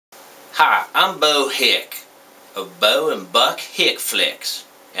Hi, I'm Bo Hick of Bo and Buck Hick Flicks,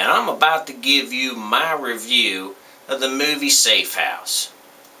 and I'm about to give you my review of the movie Safe House.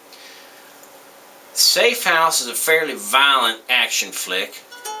 Safe House is a fairly violent action flick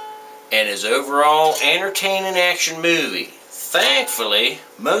and is overall entertaining action movie. Thankfully,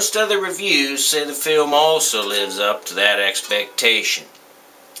 most other reviews say the film also lives up to that expectation.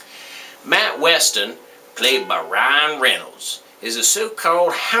 Matt Weston, played by Ryan Reynolds, is a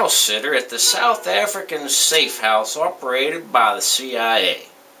so-called house sitter at the South African safe house operated by the CIA.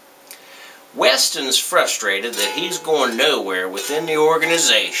 Weston's frustrated that he's going nowhere within the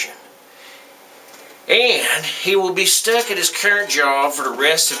organization, and he will be stuck at his current job for the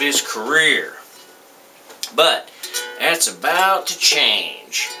rest of his career. But that's about to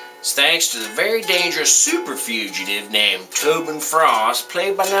change. It's thanks to the very dangerous super fugitive named Tobin Frost,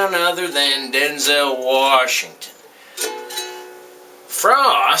 played by none other than Denzel Washington.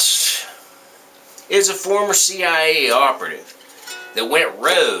 Frost is a former CIA operative that went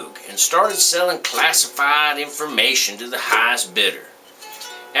rogue and started selling classified information to the highest bidder.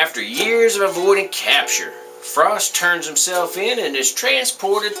 After years of avoiding capture, Frost turns himself in and is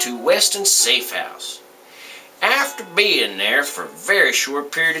transported to Weston's safe house. After being there for a very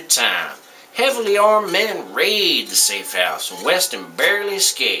short period of time, heavily armed men raid the safe house and Weston barely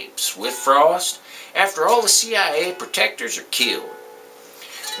escapes with Frost after all the CIA protectors are killed.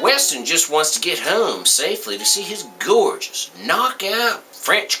 Weston just wants to get home safely to see his gorgeous, knockout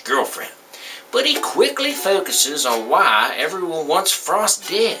French girlfriend, but he quickly focuses on why everyone wants Frost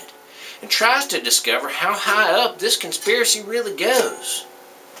dead and tries to discover how high up this conspiracy really goes.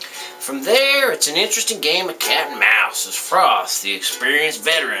 From there, it's an interesting game of cat and mouse as Frost, the experienced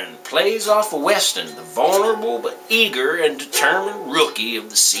veteran, plays off of Weston, the vulnerable but eager and determined rookie of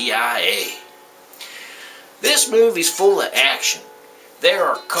the CIA. This movie's full of action. There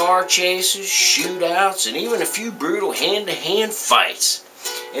are car chases, shootouts, and even a few brutal hand-to-hand fights.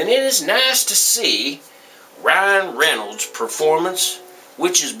 And it is nice to see Ryan Reynolds' performance,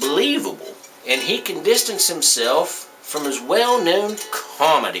 which is believable, and he can distance himself from his well-known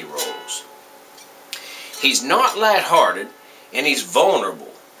comedy roles. He's not lighthearted, and he's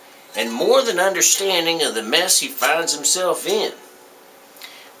vulnerable, and more than understanding of the mess he finds himself in.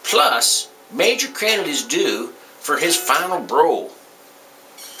 Plus, major credit is due for his final role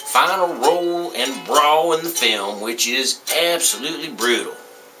and brawl in the film, which is absolutely brutal.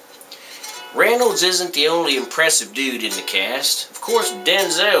 Reynolds isn't the only impressive dude in the cast. Of course,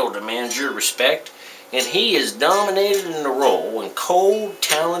 Denzel demands your respect, and he is dominated in the role in cold,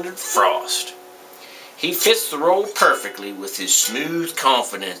 talented Frost. He fits the role perfectly with his smooth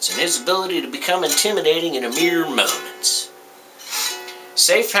confidence and his ability to become intimidating in a mere moments.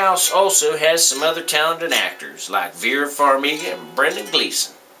 Safe House also has some other talented actors like Vera Farmiga and Brendan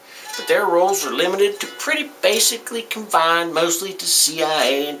Gleeson, but their roles are limited to pretty basically confined mostly to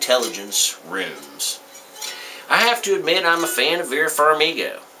CIA intelligence rooms. I have to admit I'm a fan of Vera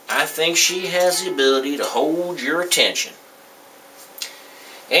Farmiga. I think she has the ability to hold your attention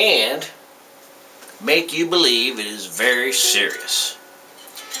and make you believe it is very serious.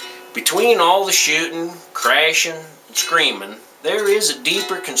 Between all the shooting, crashing, and screaming, there is a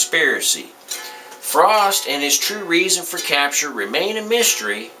deeper conspiracy. Frost and his true reason for capture remain a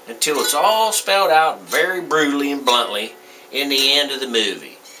mystery until it's all spelled out very brutally and bluntly in the end of the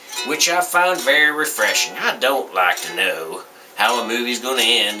movie, which I find very refreshing. I don't like to know how a movie's going to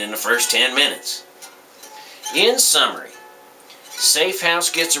end in the first 10 minutes. In summary, Safe House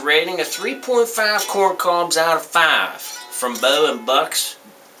gets a rating of 3.5 corn cobs out of 5 from Bo and Buck's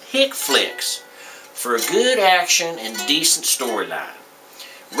Hick Flicks for a good action and decent storyline.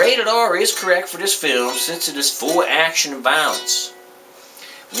 Rated R is correct for this film since it is full of action and violence.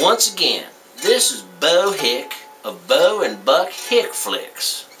 Once again, this is Bo Hick of Bo and Buck Hick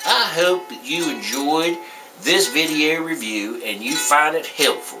Flicks. I hope that you enjoyed this video review and you find it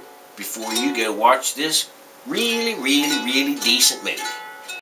helpful before you go watch this really decent movie.